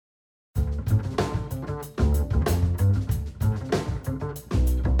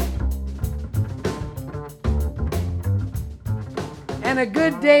And a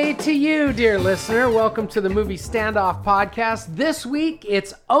good day to you, dear listener. Welcome to the Movie Standoff podcast. This week,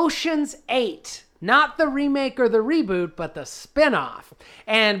 it's Ocean's 8. Not the remake or the reboot, but the spin-off.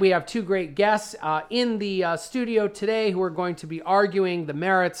 And we have two great guests in the studio today who are going to be arguing the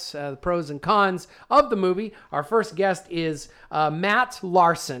merits, the pros and cons of the movie. Our first guest is Matt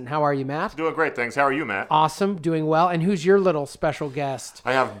Larson. How are you, Matt? Doing great, thanks. How are you, Matt? Awesome, doing well. And who's your little special guest?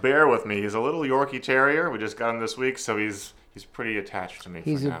 I have Bear with me. He's a little Yorkie Terrier. We just got him this week, so he's pretty attached to me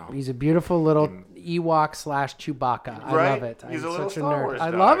now. He's a beautiful little Ewok / Chewbacca. I love it. He's I'm a little such a Star nerd. Wars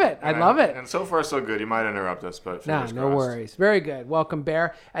I dog. love it. I love it. And so far, so good. You might interrupt us, but no worries. Very good. Welcome,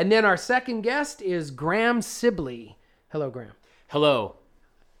 Bear. And then our second guest is Graham Sibley. Hello, Graham. Hello.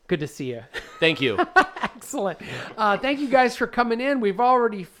 Good to see you. Thank you. Excellent. Thank you guys for coming in. We've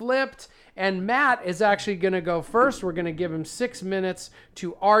already flipped, and Matt is actually going to go first. We're going to give him 6 minutes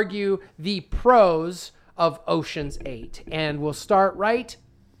to argue the pros of Ocean's 8. And we'll start right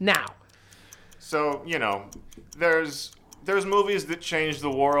now. So, there's movies that change the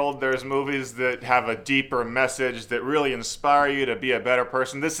world. There's movies that have a deeper message that really inspire you to be a better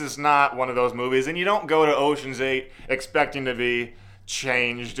person. This is not one of those movies, and you don't go to Ocean's 8 expecting to be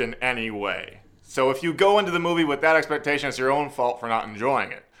changed in any way. So if you go into the movie with that expectation, it's your own fault for not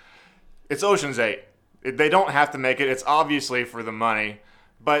enjoying it. It's Ocean's 8. They don't have to make it. It's obviously for the money,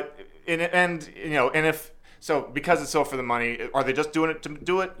 but because it's so for the money, are they just doing it to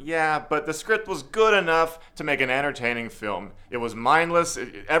do it? Yeah, but the script was good enough to make an entertaining film. It was mindless.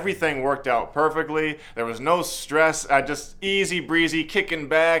 Everything worked out perfectly. There was no stress. Just easy breezy, kicking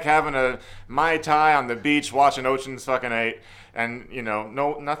back, having a Mai Tai on the beach, watching Ocean's fucking 8. And,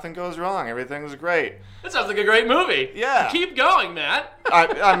 nothing goes wrong. Everything was great. That sounds like a great movie. Yeah. Keep going, Matt.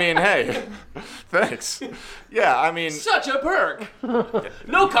 I mean, hey, thanks. Yeah, I mean... Such a perk.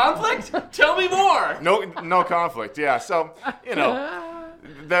 No conflict? Tell me more. No conflict, yeah. So,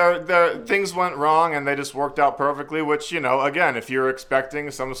 there things went wrong and they just worked out perfectly, which, again, if you're expecting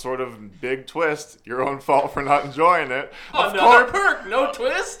some sort of big twist, your own fault for not enjoying it. Another perk, no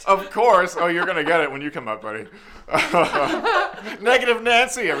twist? Of course. Oh, you're going to get it when you come up, buddy. Negative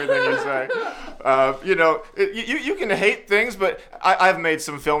Nancy, everything you say. You can hate things, but I've made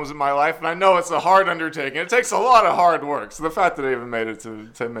some films in my life, and I know it's a hard undertaking. It takes a lot of hard work. So the fact that I even made it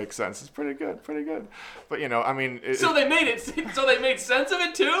to make sense is pretty good. But So they made it. So they made sense of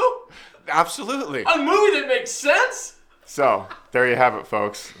it too. Absolutely. A movie that makes sense. So there you have it,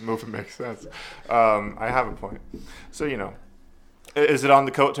 folks. The movie makes sense. I have a point. So is it on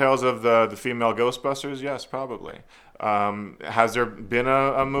the coattails of the female Ghostbusters? Yes, probably. Has there been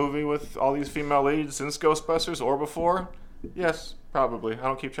a movie with all these female leads since Ghostbusters or before? Yes, probably. I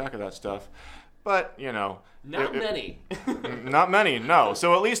don't keep track of that stuff. But, Not many. Not many, no.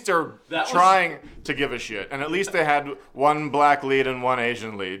 So at least they're trying to give a shit. And at least they had one black lead and one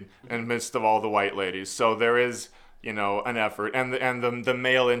Asian lead in the midst of all the white ladies. So there is... an effort, and the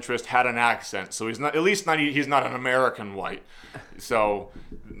male interest had an accent, so he's not he's not an American white. So,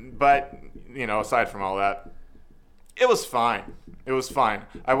 but aside from all that, it was fine.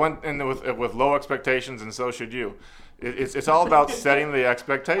 I went in with low expectations, and so should you. It's all about setting the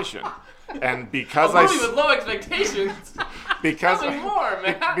expectation, and because a movie with low expectations. Because more,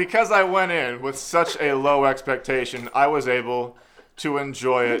 man. Because I went in with such a low expectation, I was able to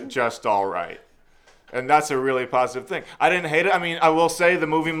enjoy it just all right. And that's a really positive thing. I didn't hate it. I mean, I will say the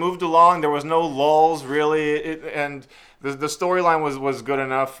movie moved along. There was no lulls, really. And the storyline was good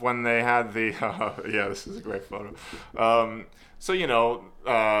enough when they had the... yeah, this is a great photo.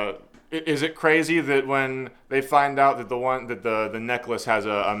 Is it crazy that when they find out that the necklace has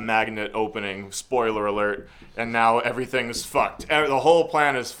a magnet opening, spoiler alert, and now everything's fucked. The whole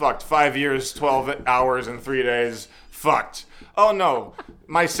plan is fucked. 5 years, 12 hours, and 3 days, fucked. Oh no,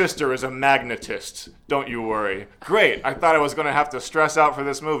 my sister is a magnetist. Don't you worry. Great, I thought I was going to have to stress out for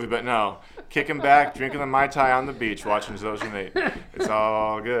this movie, but no. Kicking back, drinking the Mai Tai on the beach, watching Ocean 8. It's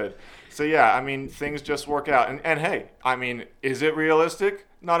all good. So yeah, things just work out. And hey, is it realistic?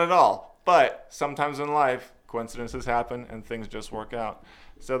 Not at all. But sometimes in life, coincidences happen and things just work out.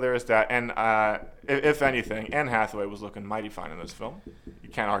 So there's that. And if anything, Anne Hathaway was looking mighty fine in this film. You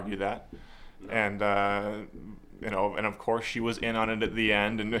can't argue that. And... and of course she was in on it at the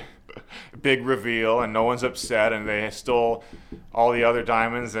end, and big reveal, and no one's upset, and they stole all the other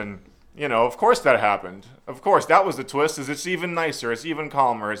diamonds, and of course that happened. Of course, that was the twist. Is it's even nicer, it's even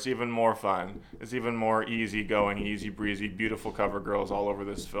calmer, it's even more fun, it's even more easy going, easy breezy, beautiful cover girls all over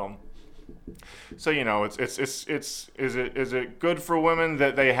this film. So is it good for women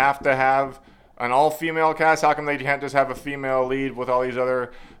that they have to have an all-female cast. How come they can't just have a female lead with all these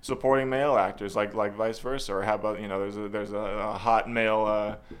other supporting male actors, like vice versa? Or how about, there's a hot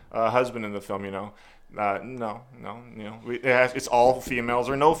male husband in the film, No, it's all females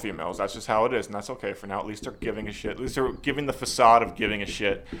or no females. That's just how it is, and that's okay for now. At least they're giving a shit. At least they're giving the facade of giving a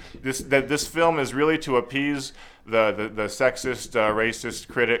shit. This film is really to appease the sexist, racist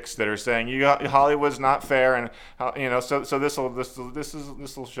critics that are saying Hollywood's not fair, and so this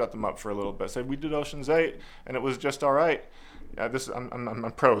will shut them up for a little bit. Say we did Ocean's 8 and it was just all right. Yeah,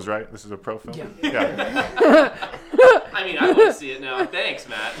 I'm pros, right? This is a pro film. Yeah. I mean, I want to see it now. Thanks,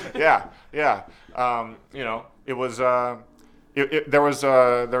 Matt. Yeah. It was. There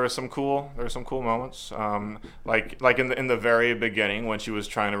was some cool moments. Like in the very beginning when she was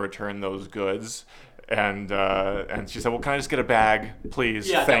trying to return those goods. And she said, "Well, can I just get a bag, please?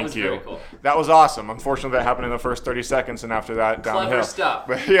 Yeah, Thank you." Very cool. That was awesome. Unfortunately, that happened in the first 30 seconds, and after that, downhill. Clever stuff.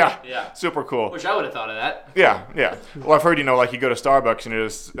 But yeah, super cool. Wish I would have thought of that. Yeah. Well, I've heard, like you go to Starbucks and you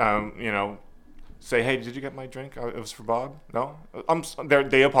just, say, "Hey, did you get my drink? It was for Bob." No,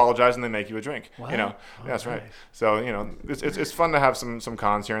 they apologize and they make you a drink. Wow. That's nice. right. So it's fun to have some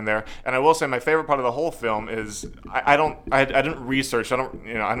cons here and there. And I will say my favorite part of the whole film is I didn't research. I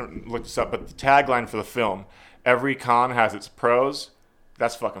don't look this up. But the tagline for the film, "Every con has its pros."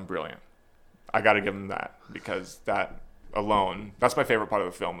 That's fucking brilliant. I got to give them that, because that alone, that's my favorite part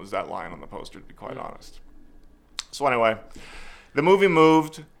of the film, is that line on the poster, to be quite honest. So anyway, the movie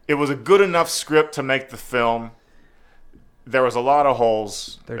moved. It was a good enough script to make the film. There was a lot of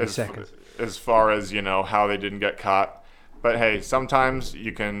holes 30 seconds. As far as, how they didn't get caught. But hey, sometimes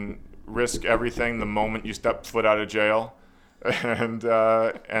you can risk everything the moment you step foot out of jail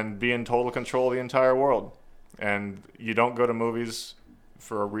and be in total control of the entire world. And you don't go to movies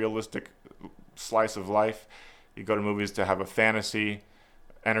for a realistic slice of life. You go to movies to have a fantasy,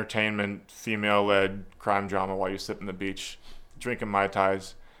 entertainment, female-led crime drama while you sit on the beach, drinking Mai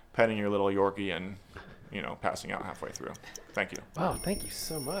Tais, petting your little Yorkie, and, passing out halfway through. Thank you. Wow, thank you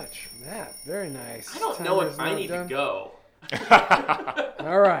so much, Matt. Very nice. I don't know if I need to go.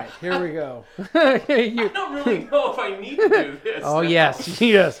 All right, here we go. I don't really know if I need to do this. Oh, yes,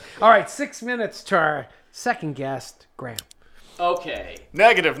 he does. All right, 6 minutes to our second guest, Graham. Okay.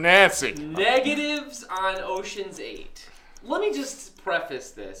 Negative Nancy. Negatives on Ocean's 8. Let me just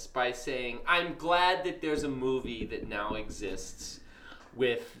preface this by saying I'm glad that there's a movie that now exists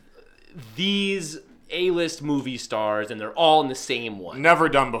with these A-list movie stars, and they're all in the same one. Never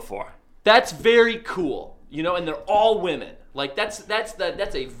done before. That's very cool, and they're all women. Like that's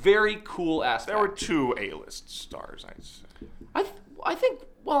a very cool aspect. There were 2 A-list stars, I'd say. I think.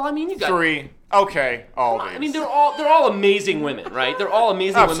 Well, I mean, you got 3. Okay, all these. I mean, they're all amazing women, right? They're all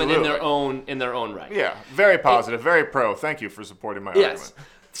amazing women Absolutely. in their own right. Yeah, very positive, very pro. Thank you for supporting my argument.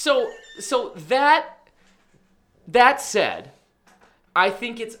 So that said, I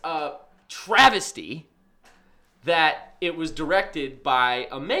think it's a travesty that it was directed by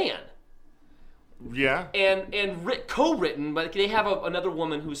a man. Yeah. And co-written, but they have another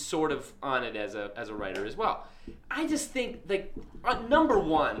woman who's sort of on it as a writer as well. I just think, number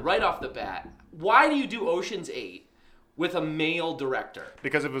one, right off the bat, why do you do Ocean's 8 with a male director?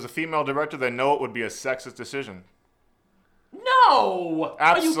 Because if it was a female director, they know it would be a sexist decision. No!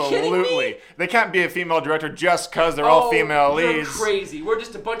 Absolutely. Are you kidding me? They can't be a female director just because they're all female leads. You're crazy. We're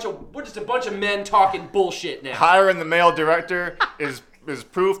just a bunch of men talking bullshit now. Hiring the male director is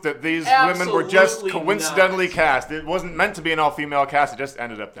proof that these women were just coincidentally cast. It wasn't meant to be an all-female cast. It just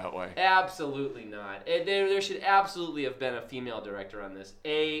ended up that way. Absolutely not. There should absolutely have been a female director on this.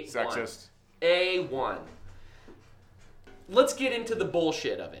 Sexist. A1. Let's get into the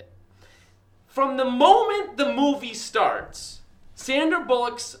bullshit of it. From the moment the movie starts, Sandra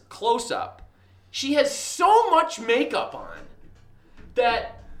Bullock's close-up, she has so much makeup on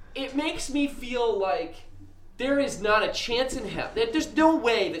that it makes me feel like there is not a chance in hell. There's no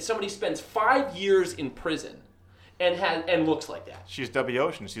way that somebody spends 5 years in prison and looks like that. She's W.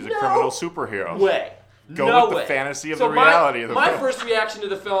 Ocean. She's a criminal superhero. Way. Go with the fantasy of the reality of the film. My first reaction to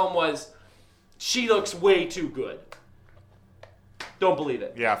the film was, she looks way too good. Don't believe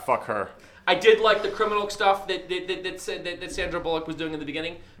it. Yeah, fuck her. I did like the criminal stuff that Sandra Bullock was doing in the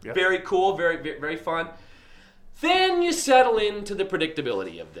beginning. Yep. Very cool, very, very fun. Then you settle into the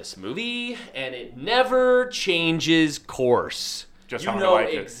predictability of this movie, and it never changes course. Just you how know I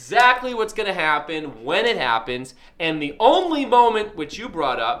like exactly what's going to happen when it happens, and the only moment which you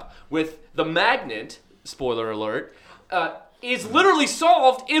brought up with the magnet, spoiler alert, is literally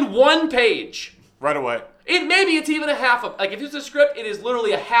solved in one page. Right away. Maybe it's even a half of, like, if it's a script, it is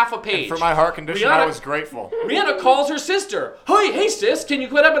literally a half a page. And for my heart condition, I was grateful. Rihanna calls her sister. Hey sis, can you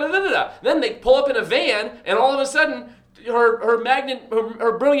quit up? Then they pull up in a van, and all of a sudden,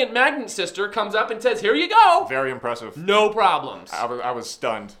 her brilliant magnet sister comes up and says, "Here you go." Very impressive. No problems. I was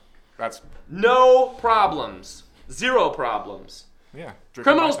stunned. That's no problems. Zero problems. Yeah.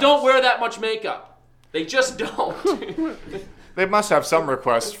 Criminals don't wear that much makeup. They just don't. They must have some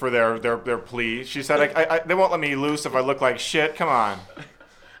requests for their plea. She said, they won't let me loose if I look like shit. Come on.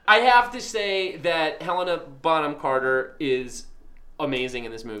 I have to say that Helena Bonham Carter is amazing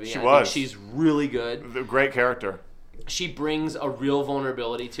in this movie. She was. She's really good. The great character. She brings a real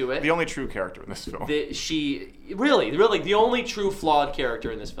vulnerability to it. The only true character in this film. She really the only true flawed character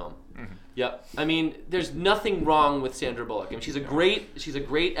in this film. Mm-hmm. Yep. I mean, there's nothing wrong with Sandra Bullock. I mean, she's a great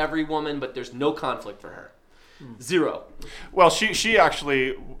every woman, but there's no conflict for her. Zero. Well, she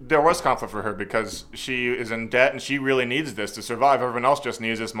actually, there was conflict for her because she is in debt and she really needs this to survive. Everyone else just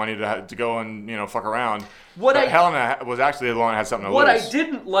needs this money to go and, fuck around. Helena was actually the one that had something to lose. What I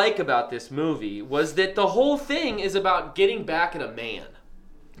didn't like about this movie was that the whole thing is about getting back at a man.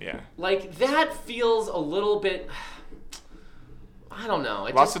 Yeah. Like, that feels a little bit, I don't know.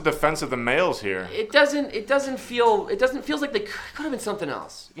 Lots of defense of the males here. It doesn't feel like they could have been something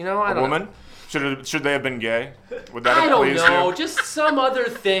else. I don't know. A woman? Should they have been gay? Would that have I don't pleased know. you? Just some other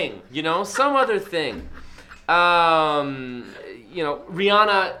thing. Some other thing. Rihanna.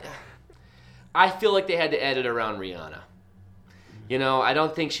 I feel like they had to edit around Rihanna. I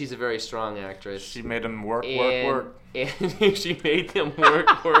don't think she's a very strong actress. She made them work. And she made them work.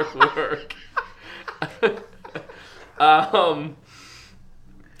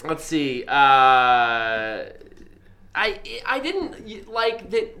 Let's see. I didn't like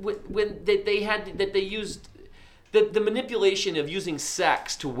that when they used the manipulation of using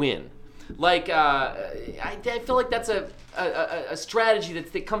sex to win. Like I feel like that's a strategy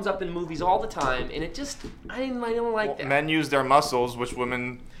that comes up in movies all the time, and I don't like that. Men use their muscles, which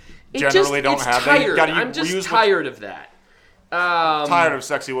women generally don't have. Tired. I'm just tired of that. Tired of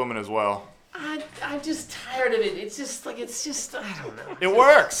sexy women as well. I'm just tired of it. It's just I don't know. It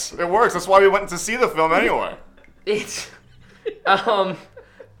works. That's why we went to see the film anyway. It's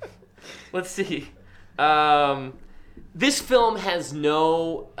let's see. This film has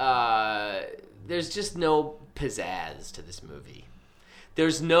no there's just no pizzazz to this movie.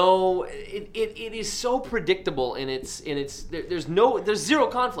 There's no it is so predictable in its there's zero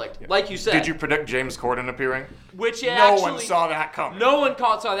conflict, like you said. Did you predict James Corden appearing? Which no one saw that coming. No one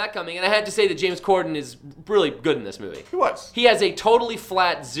saw that coming, and I had to say that James Corden is really good in this movie. He was. He has a totally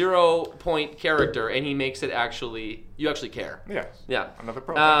flat 0-point character, and he makes it you actually care. Yes. Yeah. Another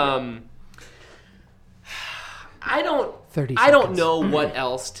pro. I don't know what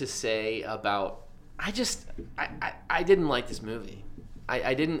else to say about. I didn't like this movie.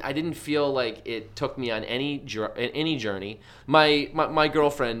 I didn't feel like it took me on any journey. My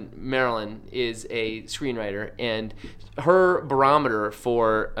girlfriend Marilyn is a screenwriter, and her barometer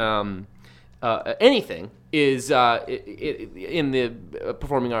for anything is in the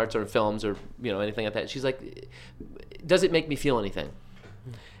performing arts or films or anything like that. She's like, does it make me feel anything?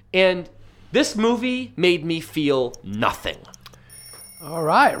 And this movie made me feel nothing. All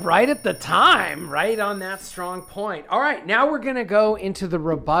right, right at the time, right on that strong point. All right, now we're going to go into the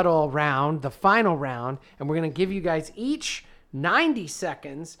rebuttal round, the final round, and we're going to give you guys each 90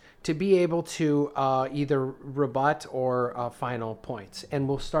 seconds to be able to either rebut or final points. And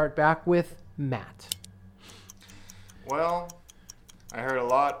we'll start back with Matt. Well, I heard a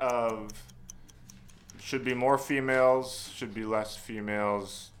lot of should be more females, should be less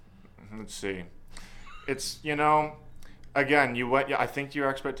females. Let's see. It's, again, I think your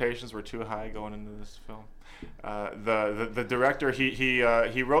expectations were too high going into this film. The director,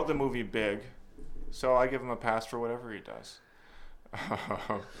 he wrote the movie big, so I give him a pass for whatever he does.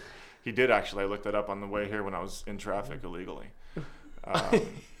 He did actually. I looked it up on the way here when I was in traffic illegally.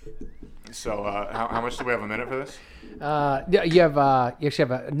 So how much do we have? A minute for this? You actually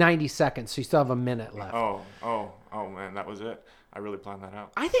have 90 seconds, so you still have a minute left. Oh man, that was it. I really planned that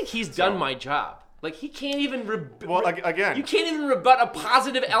out. I think he's done my job. Like, he can't even again, you can't even rebut a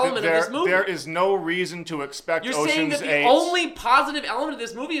positive element of this movie. There is no reason to expect You're Ocean's saying that the 8. only positive element of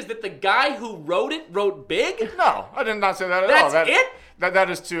this movie is that the guy who wrote big? No, I did not say that at all. That's it? That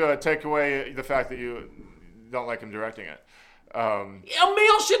is to take away the fact that you don't like him directing it. A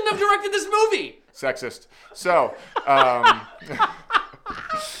male shouldn't have directed this movie. Sexist. So,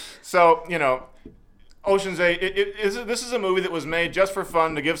 Ocean's 8, this is a movie that was made just for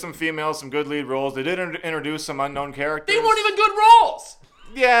fun, to give some females some good lead roles. They did introduce some unknown characters. They weren't even good roles.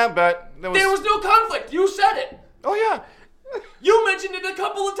 Yeah, but There was no conflict. You said it. Oh yeah. You mentioned it a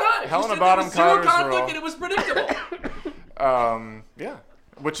couple of times. Helena you said Bonham there was zero Carter's conflict role. and it was predictable. Yeah,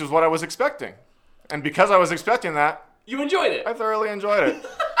 which is what I was expecting, and because I was expecting that, You enjoyed it. I thoroughly enjoyed it.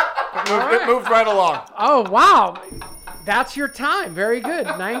 It moved right along. Oh, wow. That's your time. Very good.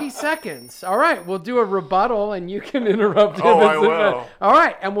 90 seconds. All right. We'll do a rebuttal and you can interrupt him. Oh, I will. All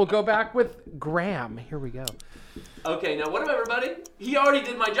right. And we'll go back with Graham. Here we go. Okay, now what about everybody? He already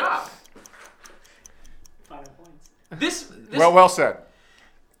did my job. 5 points. This Well said.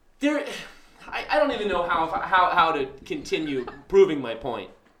 there. I don't even know how to continue proving my point.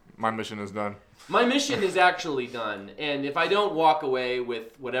 My mission is done. My mission is actually done, and if I don't walk away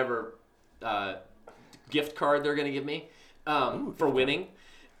with whatever gift card they're going to give me for winning,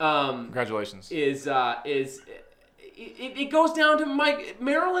 Congratulations. it goes down to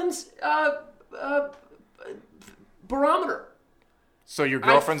Marilyn's barometer. So your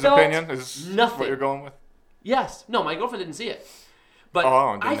girlfriend's felt opinion is nothing. what you're going with? Yes, no, my girlfriend didn't see it, but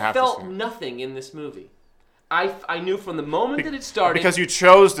Didn't I have to felt see it. nothing in this movie. I knew from the moment that it started Because you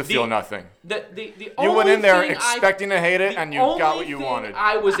chose to feel nothing. The You only went in there thing expecting to hate it, the and you got only what you thing wanted.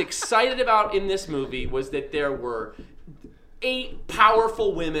 I was excited about in this movie was that there were 8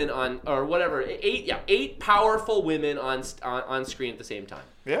 powerful women eight powerful women on screen at the same time.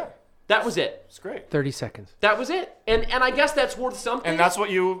 Yeah, That was it. it's great. 30 seconds. That was it. And I guess that's worth something. And that's what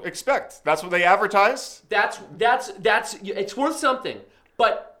you expect. That's what they advertise. That's it's worth something.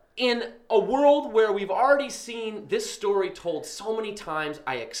 But in a world where we've already seen this story told so many times,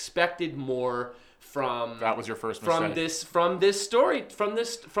 I expected more from That was your first from mistake. from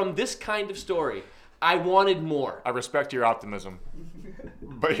this kind of story. I wanted more. I respect your optimism,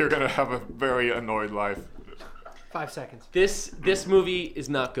 but you're gonna have a very annoyed life. 5 seconds. This movie is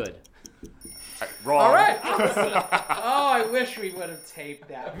not good. Wrong. All right. Oh, I wish we would have taped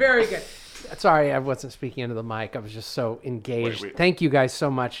that. Very good. Sorry, I wasn't speaking into the mic. I was just so engaged. Wait. Thank you guys so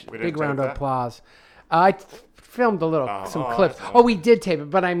much. We didn't Big round tape of that? applause. I filmed some clips. that's Oh, we did tape it,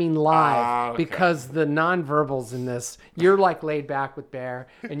 but I mean live okay. because the nonverbals in this, you're like laid back with Bear,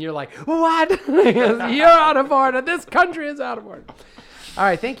 and you're like, what? You're out of order. This country is out of order. All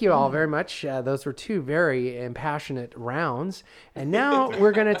right, thank you all very much. Those were 2 very impassionate rounds. And now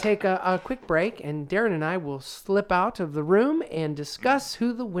we're going to take a quick break, and Darren and I will slip out of the room and discuss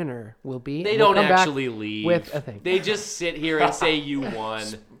who the winner will be. They And we'll don't come back actually leave. with a thing. They just sit here and say you won.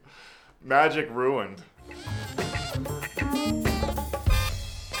 Magic ruined.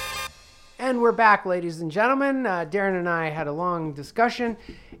 And we're back, ladies and gentlemen. Darren and I had a long discussion,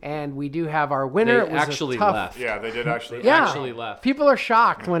 and we do have our winner. They It was actually a tough, left. Yeah, they did actually. Yeah, actually left. People are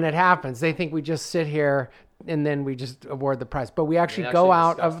shocked when it happens. They think we just sit here and then we just award the prize, but we actually, They go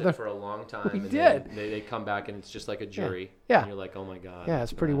out discussed of it the. for a long time. We and did. then They come back and it's just like a jury. Yeah. And you're like, oh my god. Yeah,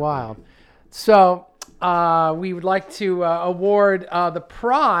 it's pretty wild. So we would like to award the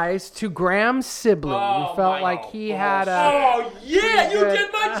prize to Graham Sibley. Oh, we felt my like he had a. Oh yeah, you Good.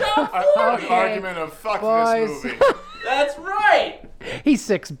 did my job An for me. Okay. argument of fuck Boys. this movie. That's right. He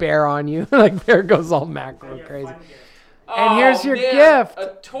 6 Bear on you. Like Bear goes all macro Your crazy. fun gift. And here's your man, gift.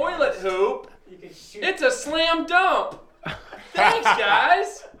 A toilet hoop. You can shoot. It's a slam dump. Thanks,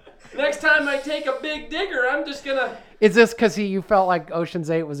 guys. Next time I take a big digger, I'm just gonna. Is this because you felt like Ocean's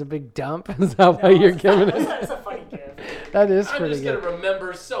 8 was a big dump? Is that why you're giving it? That's a funny gift. That is I'm pretty just good. gonna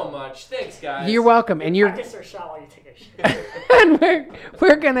remember so much. Thanks, guys. You're welcome, and you're Practice or shot while you take a shit. and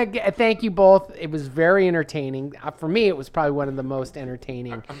we're gonna thank you both. It was very entertaining. For me, it was probably one of the most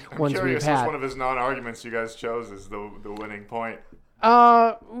entertaining I'm ones curious we've which had. one of his non-arguments you guys chose is the winning point.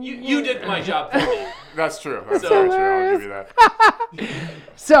 You did my job for me. That's true. That's So- very true. I'll give you that.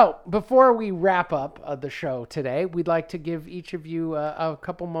 So before we wrap up the show today, we'd like to give each of you a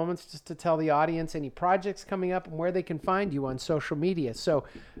couple moments just to tell the audience any projects coming up and where they can find you on social media. So,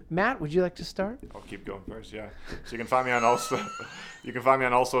 Matt, would you like to start? I'll keep going first. Yeah. So you can find me on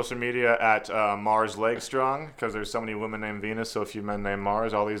all social media at Mars Legstrong because there's so many women named Venus, so a few men named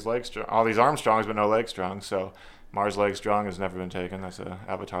Mars. All these Armstrongs, but no Legstrong. So Mars Legstrong has never been taken. That's an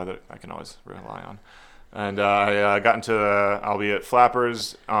avatar that I can always rely on. And I got into I'll be at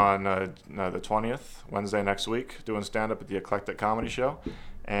Flappers on the 20th, Wednesday next week, doing stand-up at the Eclectic Comedy Show.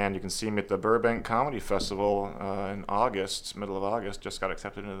 And you can see me at the Burbank Comedy Festival in August, middle of August. Just got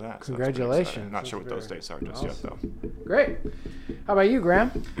accepted into that. So that's pretty Congratulations. exciting. Not sure what those dates are just yet, though. Great. How about you,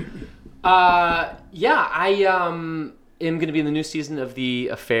 Graham? Yeah, I am going to be in the new season of The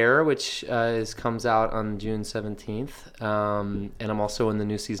Affair, which comes out on June 17th. And I'm also in the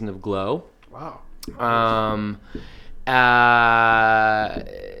new season of Glow. Wow.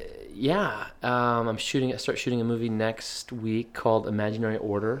 yeah, I start shooting a movie next week called Imaginary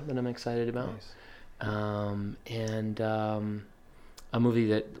Order that I'm excited about. Nice. And a movie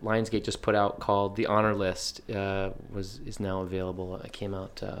that Lionsgate just put out called The Honor List is now available. It came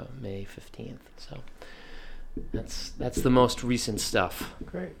out May 15th. So that's the most recent stuff.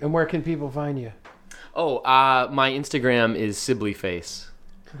 Great. And where can people find you? Oh, my Instagram is Sibleyface.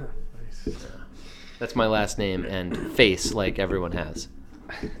 Nice. That's my last name and face like everyone has.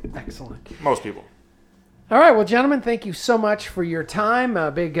 Excellent. Most people. All right, well, gentlemen, thank you so much for your time. A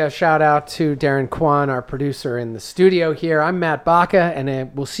big shout out to Darren Kwan, our producer in the studio here. I'm Matt Baca,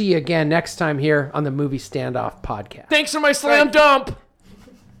 and we'll see you again next time here on the Movie Standoff podcast. Thanks for my slam dump.